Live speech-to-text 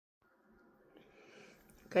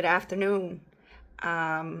Good afternoon.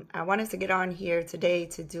 I wanted to get on here today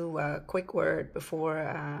to do a quick word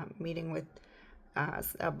before meeting with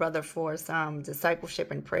a brother for some discipleship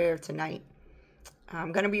and prayer tonight.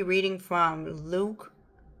 I'm going to be reading from Luke,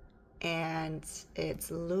 and it's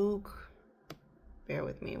Luke, bear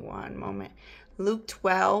with me one moment, Luke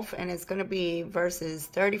 12, and it's going to be verses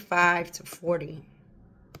 35 to 40.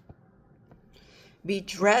 Be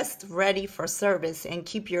dressed ready for service and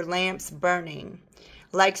keep your lamps burning,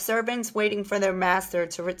 like servants waiting for their master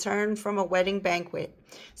to return from a wedding banquet,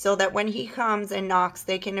 so that when he comes and knocks,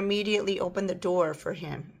 they can immediately open the door for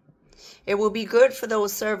him. It will be good for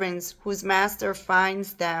those servants whose master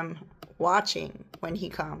finds them watching when he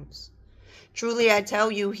comes. Truly, I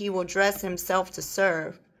tell you, he will dress himself to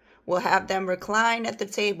serve, will have them recline at the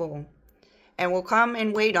table, and will come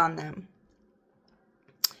and wait on them.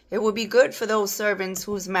 It will be good for those servants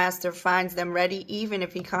whose master finds them ready, even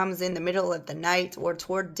if he comes in the middle of the night or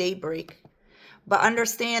toward daybreak. But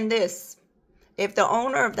understand this, if the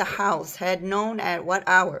owner of the house had known at what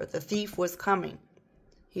hour the thief was coming,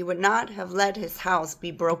 he would not have let his house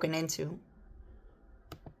be broken into.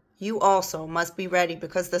 You also must be ready,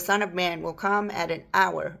 because the Son of Man will come at an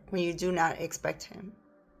hour when you do not expect him.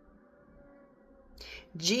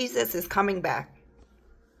 Jesus is coming back.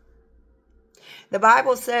 The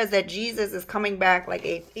Bible says that Jesus is coming back like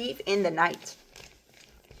a thief in the night.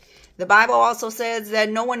 The Bible also says that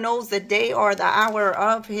no one knows the day or the hour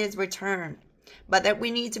of his return, but that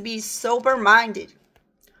we need to be sober-minded,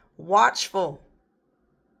 watchful,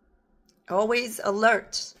 always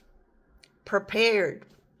alert, prepared,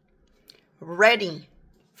 ready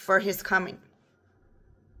for his coming.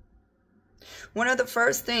 One of the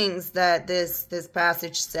first things that this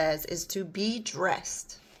passage says is to be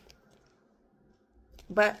dressed.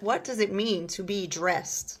 But what does it mean to be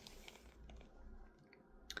dressed?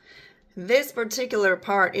 This particular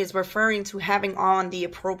part is referring to having on the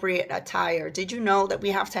appropriate attire. Did you know that we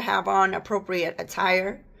have to have on appropriate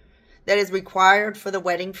attire that is required for the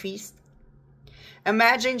wedding feast?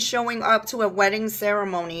 Imagine showing up to a wedding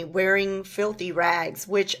ceremony wearing filthy rags,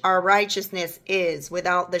 which our righteousness is,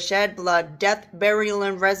 without the shed blood, death, burial,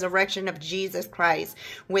 and resurrection of Jesus Christ,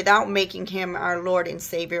 without making him our Lord and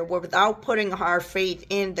Savior, without putting our faith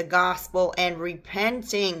in the gospel and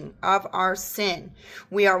repenting of our sin.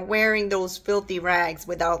 We are wearing those filthy rags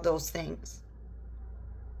without those things.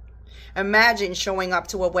 Imagine showing up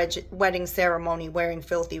to a wedding ceremony wearing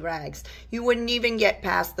filthy rags. You wouldn't even get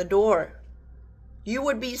past the door. You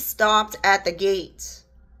would be stopped at the gate.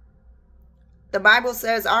 The Bible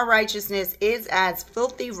says our righteousness is as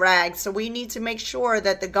filthy rags, so we need to make sure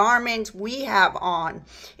that the garment we have on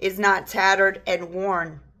is not tattered and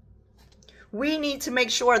worn. We need to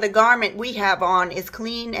make sure the garment we have on is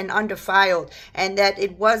clean and undefiled, and that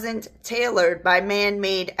it wasn't tailored by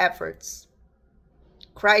man-made efforts.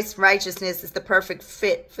 Christ's righteousness is the perfect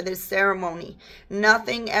fit for this ceremony.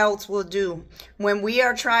 Nothing else will do. When we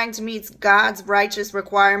are trying to meet God's righteous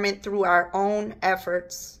requirement through our own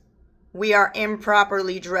efforts, we are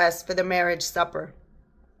improperly dressed for the marriage supper.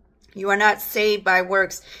 You are not saved by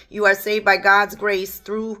works. You are saved by God's grace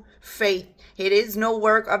through faith. It is no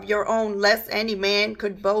work of your own, lest any man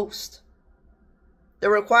could boast. The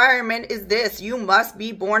requirement is this: you must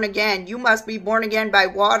be born again. You must be born again by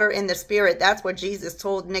water and the Spirit. That's what Jesus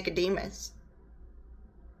told Nicodemus.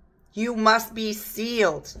 You must be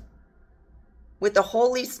sealed with the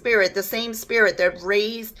Holy Spirit, the same Spirit that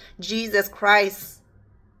raised Jesus Christ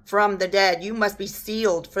from the dead. You must be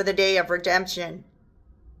sealed for the day of redemption.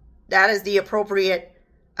 That is the appropriate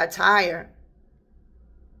attire.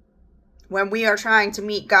 When we are trying to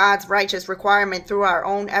meet God's righteous requirement through our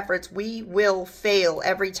own efforts, we will fail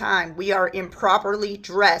every time. We are improperly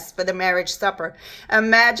dressed for the marriage supper.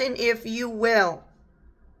 Imagine, if you will,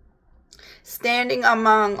 standing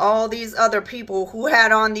among all these other people who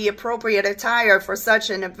had on the appropriate attire for such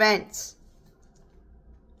an event,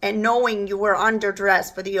 and knowing you were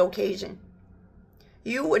underdressed for the occasion.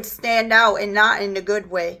 You would stand out, and not in a good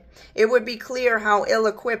way. It would be clear how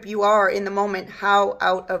ill-equipped you are in the moment, how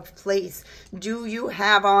out of place. Do you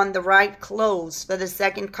have on the right clothes for the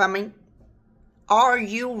second coming? Are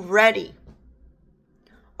you ready?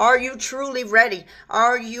 Are you truly ready?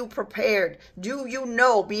 Are you prepared? Do you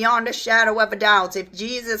know beyond a shadow of a doubt, if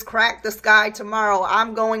Jesus cracked the sky tomorrow,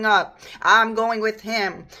 I'm going up. I'm going with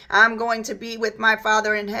him. I'm going to be with my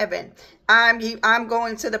Father in heaven. I'm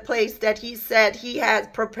going to the place that he said he has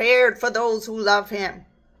prepared for those who love him.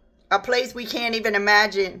 A place we can't even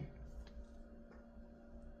imagine.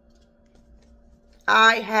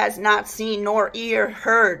 Eye has not seen nor ear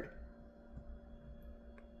heard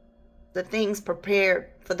the things prepared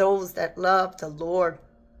for those that love the Lord.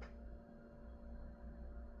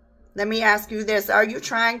 Let me ask you this. Are you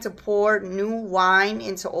trying to pour new wine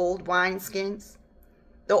into old wineskins?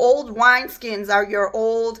 The old wineskins are your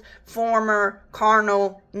old, former,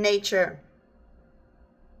 carnal nature.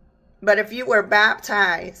 But if you were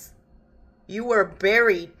baptized, you were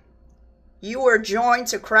buried, you were joined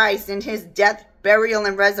to Christ in his death, burial,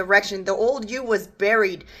 and resurrection. The old you was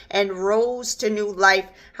buried and rose to new life.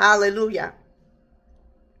 Hallelujah.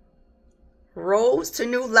 Rose to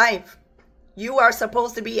new life. You are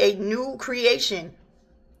supposed to be a new creation.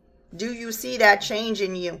 Do you see that change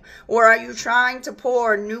in you? Or are you trying to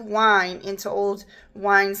pour new wine into old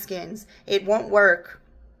wineskins? It won't work.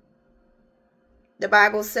 The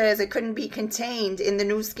Bible says it couldn't be contained in the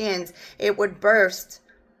new skins. It would burst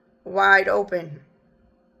wide open.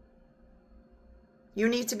 You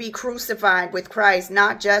need to be crucified with Christ,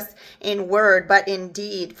 not just in word, but in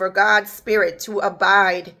deed, for God's Spirit to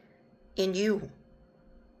abide in you.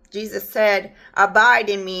 Jesus said, abide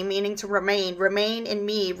in me, meaning to remain. Remain in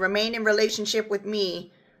me. Remain in relationship with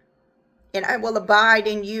me, and I will abide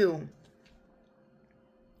in you.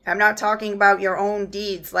 I'm not talking about your own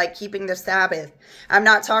deeds like keeping the Sabbath. I'm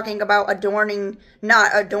not talking about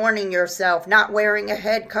not adorning yourself, not wearing a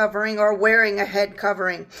head covering or wearing a head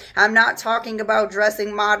covering. I'm not talking about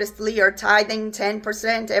dressing modestly or tithing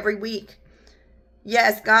 10% every week.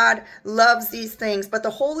 Yes, God loves these things, but the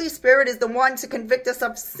Holy Spirit is the one to convict us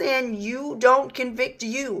of sin. You don't convict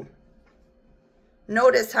you.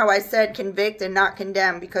 Notice how I said convict and not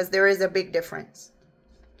condemn, because there is a big difference.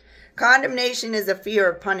 Condemnation is a fear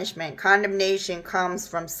of punishment. Condemnation comes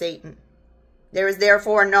from Satan. There is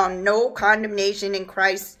therefore no condemnation in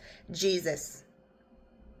Christ Jesus.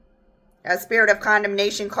 A spirit of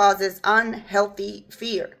condemnation causes unhealthy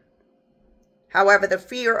fear. However, the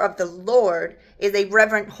fear of the Lord is a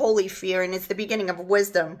reverent, holy fear, and it's the beginning of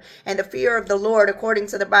wisdom. And the fear of the Lord, according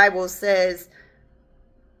to the Bible, says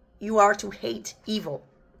you are to hate evil.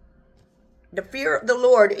 The fear of the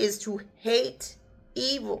Lord is to hate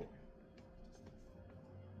evil.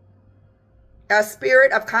 A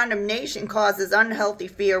spirit of condemnation causes unhealthy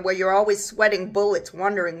fear, where you're always sweating bullets,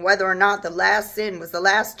 wondering whether or not the last sin was the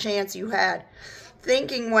last chance you had.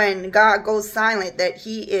 Thinking when God goes silent that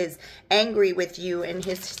he is angry with you and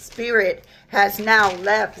his spirit has now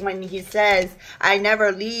left, when he says, I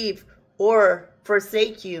never leave or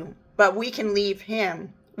forsake you. But we can leave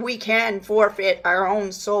him. We can forfeit our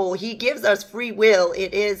own soul. He gives us free will.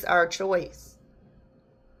 It is our choice.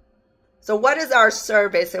 So what is our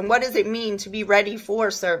service, and what does it mean to be ready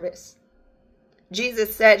for service?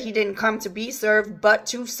 Jesus said he didn't come to be served, but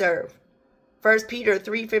to serve. 1 Peter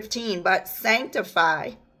 3:15, but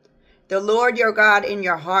sanctify the Lord your God in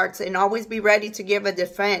your hearts, and always be ready to give a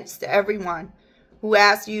defense to everyone who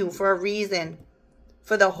asks you for a reason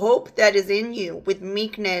for the hope that is in you with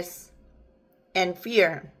meekness and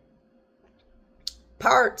fear.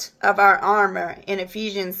 Part of our armor in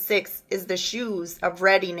Ephesians 6 is the shoes of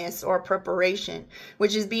readiness or preparation,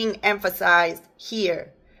 which is being emphasized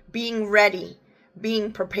here. Being ready,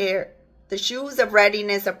 being prepared. The shoes of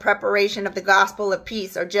readiness of preparation of the gospel of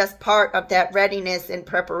peace are just part of that readiness and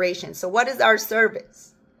preparation. So what is our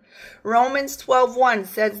service? Romans 12:1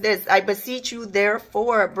 says this, I beseech you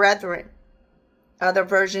therefore, brethren. Other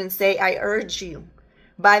versions say, I urge you,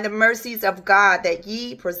 by the mercies of God, that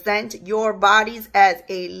ye present your bodies as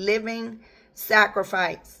a living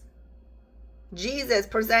sacrifice. Jesus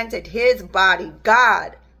presented his body.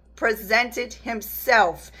 God presented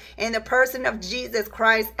himself in the person of Jesus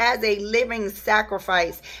Christ as a living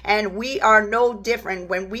sacrifice. And we are no different.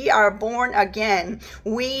 When we are born again,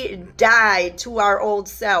 we died to our old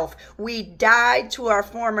self. We died to our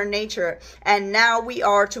former nature. And now we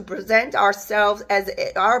are to present ourselves as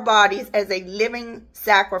our bodies as a living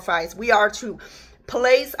sacrifice. We are to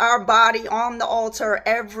place our body on the altar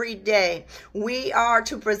every day. We are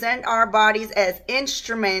to present our bodies as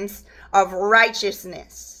instruments of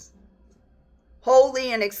righteousness,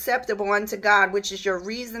 holy and acceptable unto God, which is your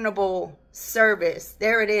reasonable service.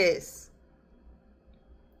 There it is.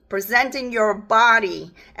 Presenting your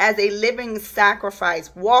body as a living sacrifice,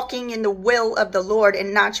 walking in the will of the Lord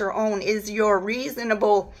and not your own, is your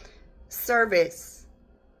reasonable service.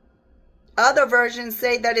 Other versions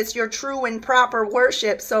say that it's your true and proper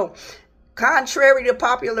worship. So, contrary to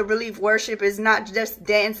popular belief, worship is not just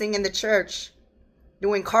dancing in the church,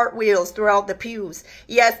 doing cartwheels throughout the pews.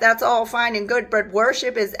 Yes, that's all fine and good, but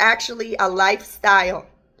worship is actually a lifestyle.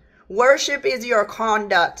 Worship is your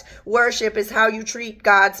conduct. Worship is how you treat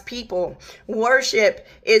God's people. Worship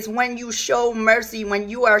is when you show mercy when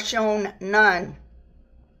you are shown none.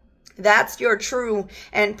 That's your true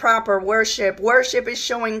and proper worship. Worship is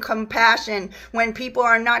showing compassion when people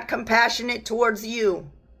are not compassionate towards you.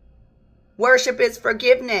 Worship is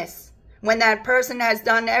forgiveness. When that person has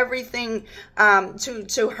done everything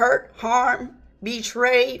to hurt, harm,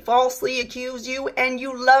 betray, falsely accuse you, and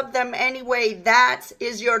you love them anyway, that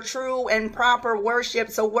is your true and proper worship.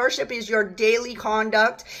 So worship is your daily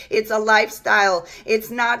conduct. It's a lifestyle. It's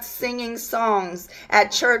not singing songs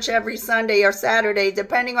at church every Sunday or Saturday,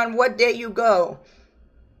 depending on what day you go.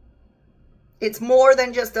 It's more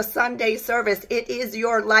than just a Sunday service. It is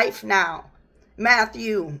your life now.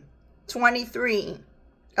 Matthew 23:11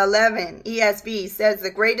 ESV says, the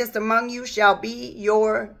greatest among you shall be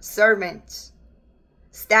your servant.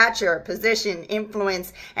 Stature, position,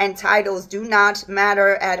 influence, and titles do not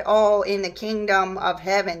matter at all in the kingdom of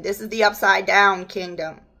heaven. This is the upside down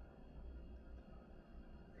kingdom.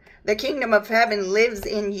 The kingdom of heaven lives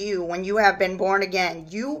in you when you have been born again.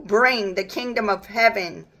 You bring the kingdom of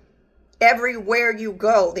heaven everywhere you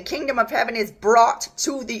go. The kingdom of heaven is brought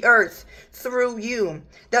to the earth through you.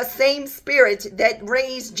 The same spirit that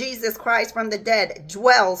raised Jesus Christ from the dead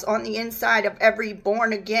dwells on the inside of every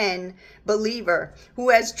born again believer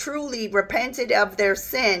who has truly repented of their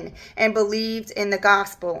sin and believed in the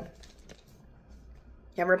gospel.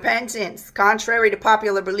 And repentance, contrary to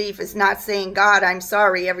popular belief, is not saying, God, I'm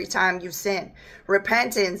sorry every time you sin.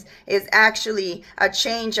 Repentance is actually a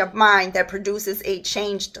change of mind that produces a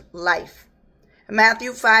changed life.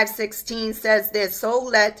 Matthew 5:16 says this, so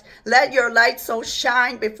let your light so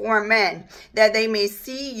shine before men that they may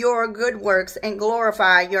see your good works and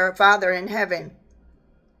glorify your Father in heaven.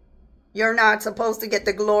 You're not supposed to get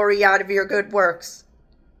the glory out of your good works.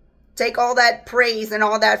 Take all that praise and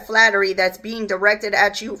all that flattery that's being directed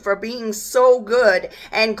at you for being so good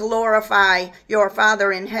and glorify your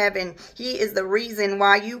Father in heaven. He is the reason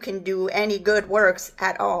why you can do any good works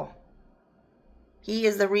at all. He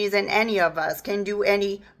is the reason any of us can do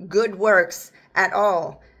any good works at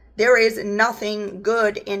all. There is nothing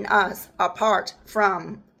good in us apart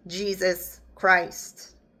from Jesus Christ.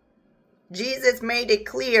 Jesus made it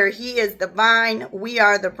clear he is the vine, we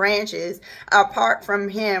are the branches. Apart from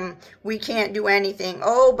him, we can't do anything.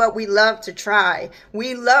 Oh, but we love to try.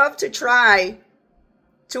 We love to try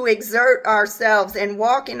to exert ourselves and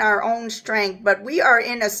walk in our own strength, but we are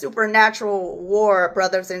in a supernatural war,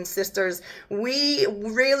 brothers and sisters. We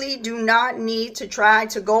really do not need to try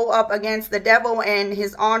to go up against the devil and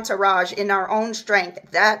his entourage in our own strength.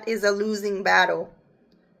 That is a losing battle.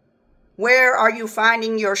 Where are you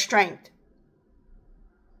finding your strength?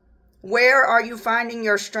 Where are you finding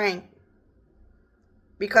your strength?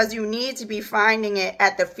 Because you need to be finding it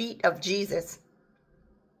at the feet of Jesus.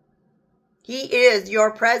 He is your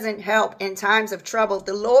present help in times of trouble.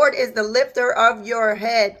 The Lord is the lifter of your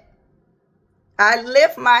head. I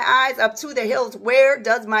lift my eyes up to the hills. Where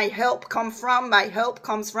does my help come from? My help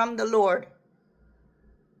comes from the Lord.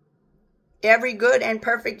 Every good and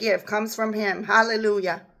perfect gift comes from him.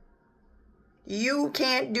 Hallelujah. You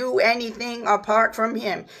can't do anything apart from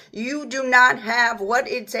him. You do not have what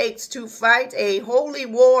it takes to fight a holy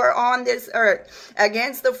war on this earth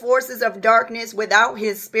against the forces of darkness without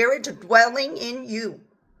his spirit dwelling in you.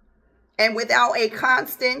 And without a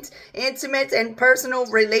constant, intimate, and personal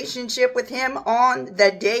relationship with him on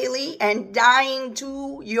the daily and dying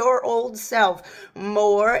to your old self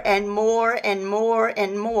more and more and more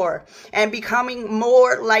and more and becoming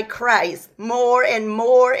more like Christ, more and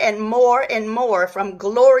more and more and more from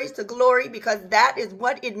glory to glory, because that is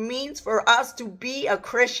what it means for us to be a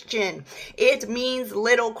Christian. It means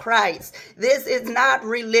little Christ. This is not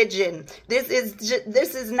religion. This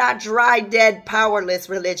is not dry, dead, powerless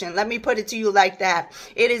religion. Let me put it to you like that.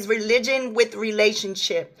 It is religion with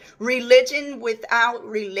relationship. Religion without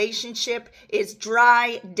relationship is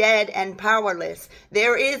dry, dead, and powerless.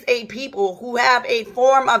 There is a people who have a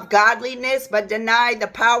form of godliness but deny the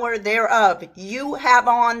power thereof. You have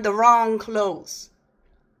on the wrong clothes.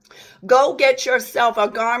 Go get yourself a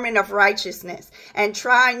garment of righteousness and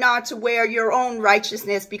try not to wear your own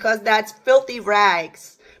righteousness, because that's filthy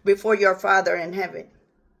rags before your Father in heaven.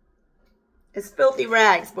 It's filthy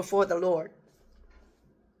rags before the Lord.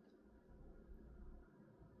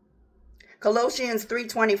 Colossians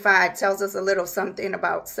 3:25 tells us a little something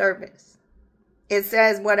about service. It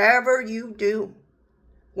says, whatever you do,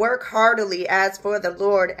 work heartily as for the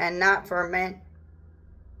Lord and not for men.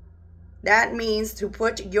 That means to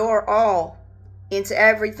put your all into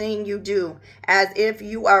everything you do as if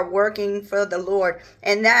you are working for the Lord.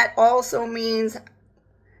 And that also means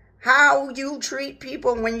how you treat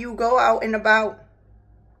people when you go out and about.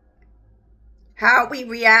 How we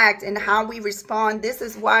react and how we respond. This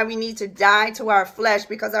is why we need to die to our flesh,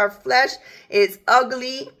 because our flesh is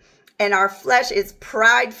ugly and our flesh is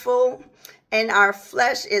prideful and our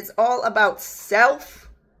flesh is all about self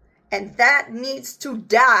And that needs to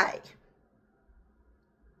die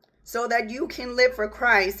so that you can live for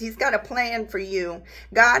Christ. He's got a plan for you.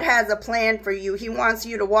 God has a plan for you. He wants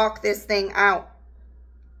you to walk this thing out.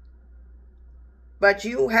 But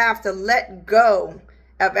you have to let go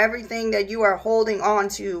of everything that you are holding on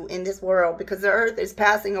to in this world, because the earth is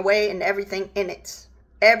passing away and everything in it.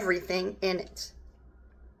 Everything in it.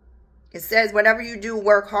 It says, whatever you do,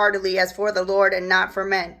 work heartily as for the Lord and not for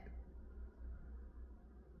men.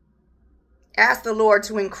 Ask the Lord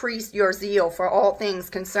to increase your zeal for all things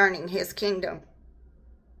concerning his kingdom.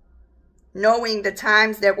 Knowing the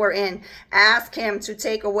times that we're in, ask him to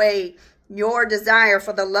take away your desire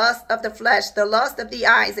for the lust of the flesh, the lust of the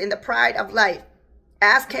eyes, and the pride of life.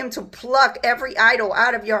 Ask him to pluck every idol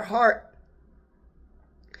out of your heart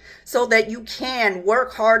so that you can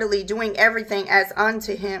work heartily, doing everything as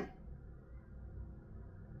unto him.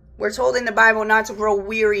 We're told in the Bible not to grow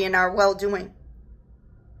weary in our well-doing.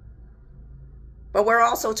 But we're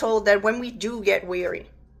also told that when we do get weary,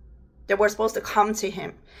 that we're supposed to come to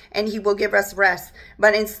him and he will give us rest.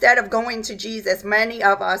 But instead of going to Jesus, many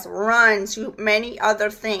of us run to many other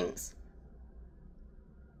things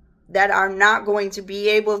that are not going to be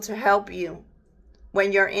able to help you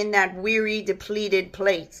when you're in that weary, depleted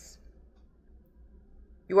place.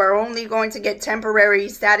 You are only going to get temporary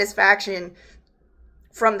satisfaction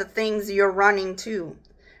from the things you're running to.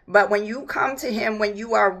 But when you come to him when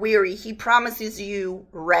you are weary, he promises you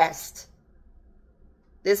rest.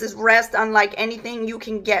 This is rest unlike anything you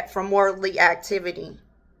can get from worldly activity.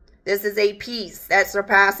 This is a peace that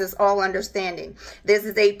surpasses all understanding. This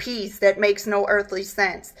is a peace that makes no earthly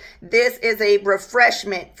sense. This is a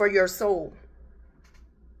refreshment for your soul.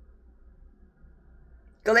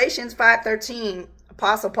 Galatians 5:13,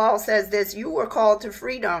 Apostle Paul says this, you were called to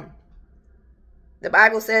freedom. The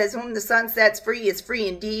Bible says, whom the Son sets free is free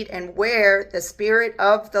indeed, and where the Spirit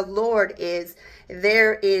of the Lord is,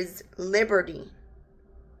 there is liberty.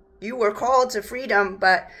 You were called to freedom,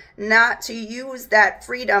 but not to use that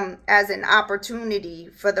freedom as an opportunity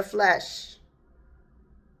for the flesh.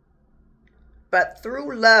 But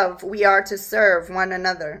through love, we are to serve one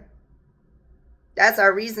another. That's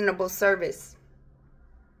our reasonable service.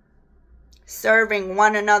 Serving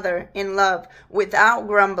one another in love without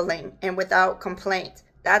grumbling and without complaint.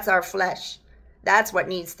 That's our flesh. That's what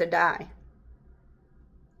needs to die.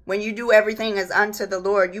 When you do everything as unto the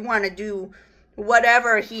Lord, you want to do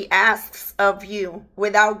whatever he asks of you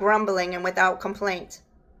without grumbling and without complaint.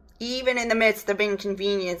 Even in the midst of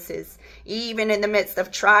inconveniences, even in the midst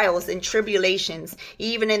of trials and tribulations,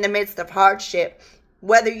 even in the midst of hardship,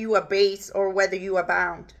 whether you abase or whether you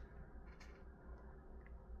abound.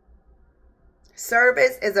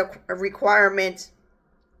 Service is a requirement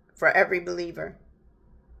for every believer.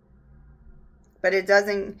 But it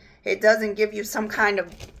doesn't give you some kind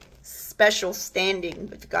of special standing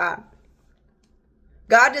with God.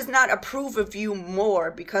 God does not approve of you more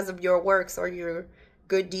because of your works or your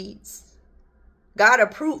good deeds. God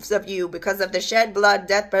approves of you because of the shed blood,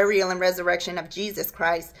 death, burial, and resurrection of Jesus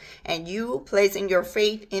Christ, and you placing your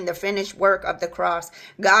faith in the finished work of the cross.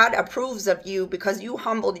 God approves of you because you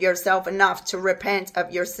humbled yourself enough to repent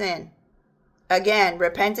of your sin. Again,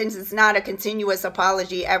 repentance is not a continuous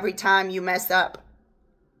apology every time you mess up.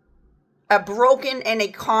 A broken and a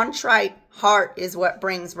contrite heart is what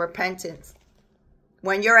brings repentance.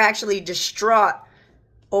 When you're actually distraught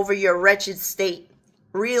over your wretched state,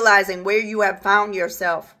 realizing where you have found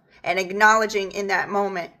yourself and acknowledging in that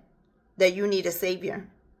moment that you need a Savior.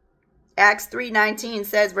 Acts 3:19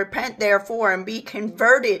 says, repent therefore and be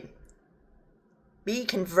converted. Be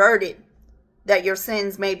converted that your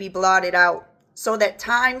sins may be blotted out, so that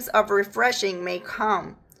times of refreshing may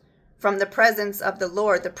come from the presence of the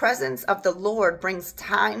Lord. The presence of the Lord brings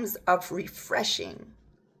times of refreshing.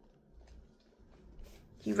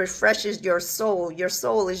 He refreshes your soul. Your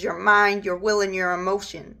soul is your mind, your will, and your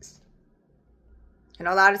emotions. And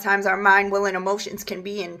a lot of times our mind, will, and emotions can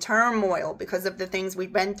be in turmoil because of the things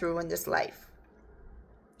we've been through in this life.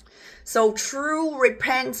 So true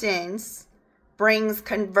repentance brings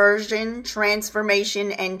conversion,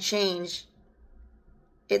 transformation, and change.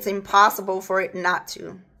 It's impossible for it not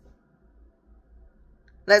to.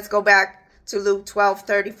 Let's go back to Luke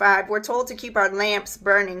 12:35. We're told to keep our lamps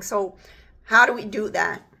burning. So how do we do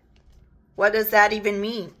that? What does that even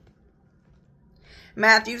mean?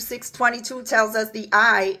 Matthew 6:22 tells us the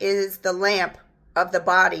eye is the lamp of the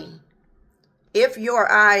body. If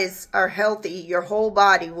your eyes are healthy, your whole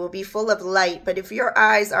body will be full of light. But if your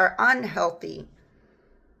eyes are unhealthy,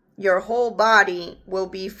 your whole body will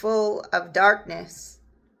be full of darkness.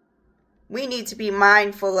 We need to be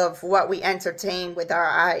mindful of what we entertain with our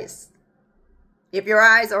eyes. If your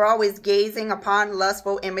eyes are always gazing upon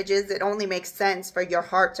lustful images, it only makes sense for your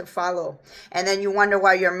heart to follow. And then you wonder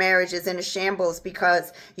why your marriage is in a shambles,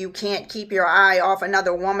 because you can't keep your eye off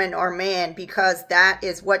another woman or man, because that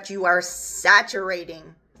is what you are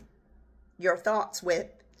saturating your thoughts with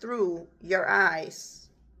through your eyes,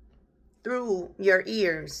 through your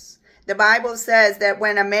ears. The Bible says that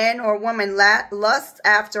when a man or woman lusts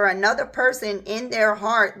after another person in their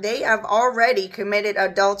heart, they have already committed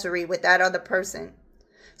adultery with that other person.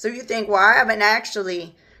 So you think, well, I haven't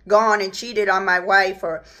actually gone and cheated on my wife,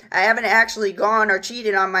 or I haven't actually gone or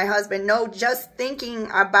cheated on my husband. No, just thinking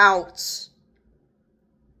about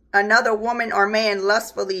another woman or man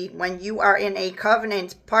lustfully when you are in a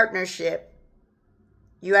covenant partnership,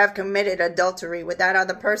 you have committed adultery with that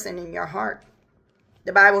other person in your heart.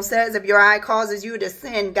 The Bible says if your eye causes you to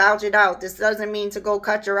sin, gouge it out. This doesn't mean to go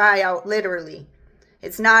cut your eye out literally.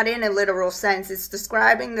 It's not in a literal sense. It's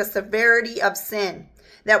describing the severity of sin,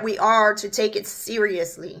 that we are to take it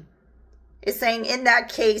seriously. It's saying in that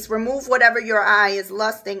case, remove whatever your eye is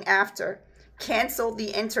lusting after. Cancel the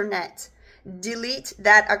internet. Delete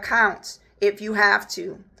that account if you have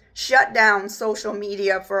to. Shut down social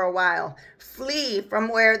media for a while. Flee from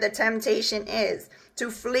where the temptation is. To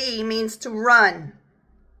flee means to run.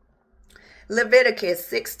 Leviticus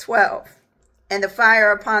 6:12, and the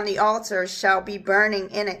fire upon the altar shall be burning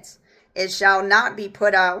in it. It shall not be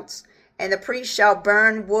put out, and the priest shall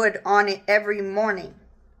burn wood on it every morning.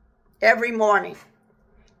 Every morning.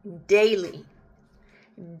 Daily.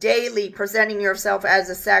 Daily presenting yourself as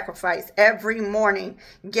a sacrifice. Every morning.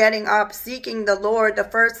 Getting up, seeking the Lord the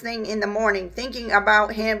first thing in the morning. Thinking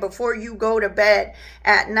about Him before you go to bed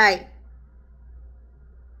at night.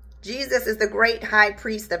 Jesus is the great high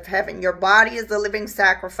priest of heaven. Your body is the living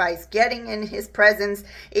sacrifice. Getting in His presence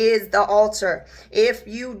is the altar. If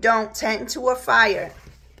you don't tend to a fire,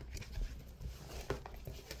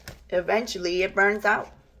 eventually it burns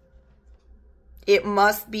out. It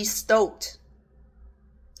must be stoked.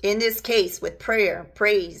 In this case, with prayer,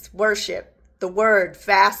 praise, worship, the word,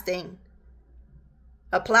 fasting,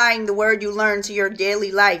 applying the word you learn to your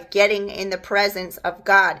daily life, getting in the presence of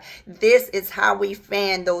God. This is how we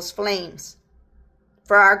fan those flames.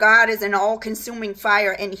 For our God is an all-consuming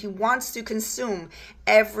fire, and He wants to consume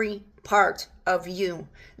every part of you.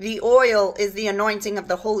 The oil is the anointing of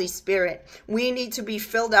the Holy Spirit. We need to be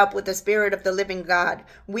filled up with the Spirit of the living God.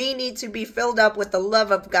 We need to be filled up with the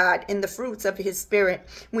love of God and the fruits of His Spirit.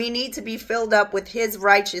 We need to be filled up with His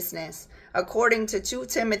righteousness. According to 2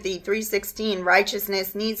 Timothy 3:16,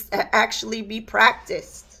 righteousness needs to actually be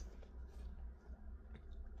practiced.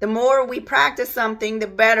 The more we practice something, the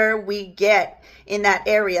better we get in that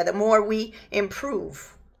area, the more we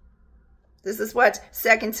improve. This is what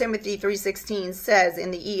 2 Timothy 3:16 says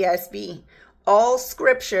in the ESV. All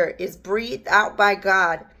scripture is breathed out by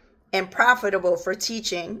God and profitable for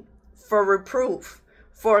teaching, for reproof,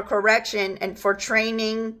 for correction, and for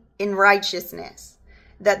training in righteousness,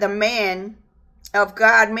 that the man of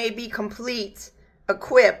God may be complete,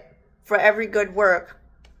 equipped for every good work.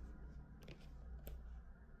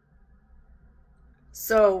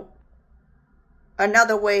 So,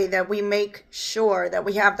 another way that we make sure that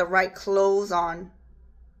we have the right clothes on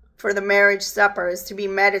for the marriage supper is to be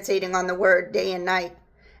meditating on the word day and night.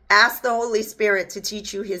 Ask the Holy Spirit to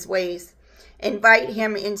teach you His ways. Invite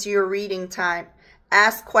Him into your reading time.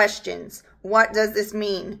 Ask questions. What does this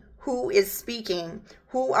mean? Who is speaking?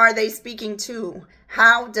 Who are they speaking to?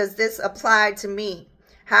 How does this apply to me?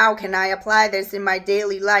 How can I apply this in my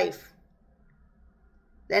daily life?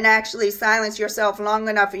 Then actually silence yourself long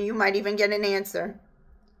enough and you might even get an answer.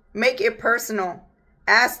 Make it personal.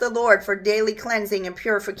 Ask the Lord for daily cleansing and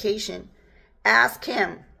purification. Ask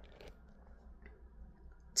Him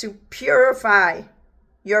to purify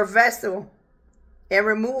your vessel and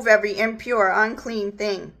remove every impure, unclean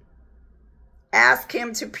thing. Ask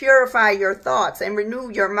Him to purify your thoughts and renew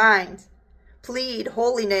your mind. Plead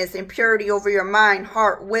holiness and purity over your mind,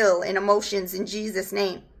 heart, will, and emotions in Jesus'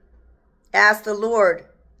 name. Ask the Lord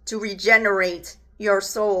to regenerate your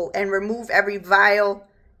soul and remove every vile,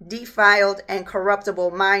 defiled, and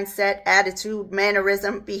corruptible mindset, attitude,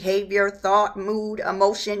 mannerism, behavior, thought, mood,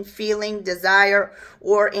 emotion, feeling, desire,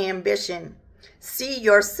 or ambition. See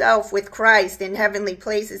yourself with Christ in heavenly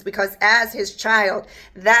places, because as His child,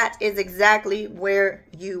 that is exactly where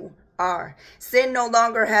you are. Sin no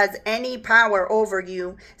longer has any power over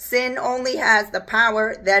you. Sin only has the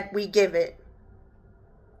power that we give it.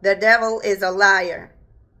 The devil is a liar.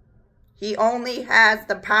 He only has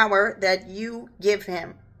the power that you give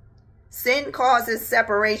him. Sin causes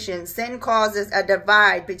separation. Sin causes a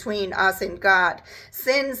divide between us and God.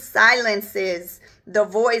 Sin silences the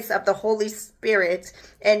voice of the Holy Spirit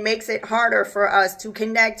and makes it harder for us to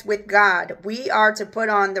connect with God. We are to put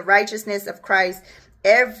on the righteousness of Christ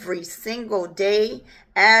every single day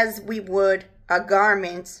as we would a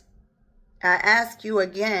garment. I ask you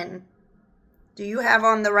again, do you have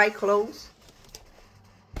on the right clothes?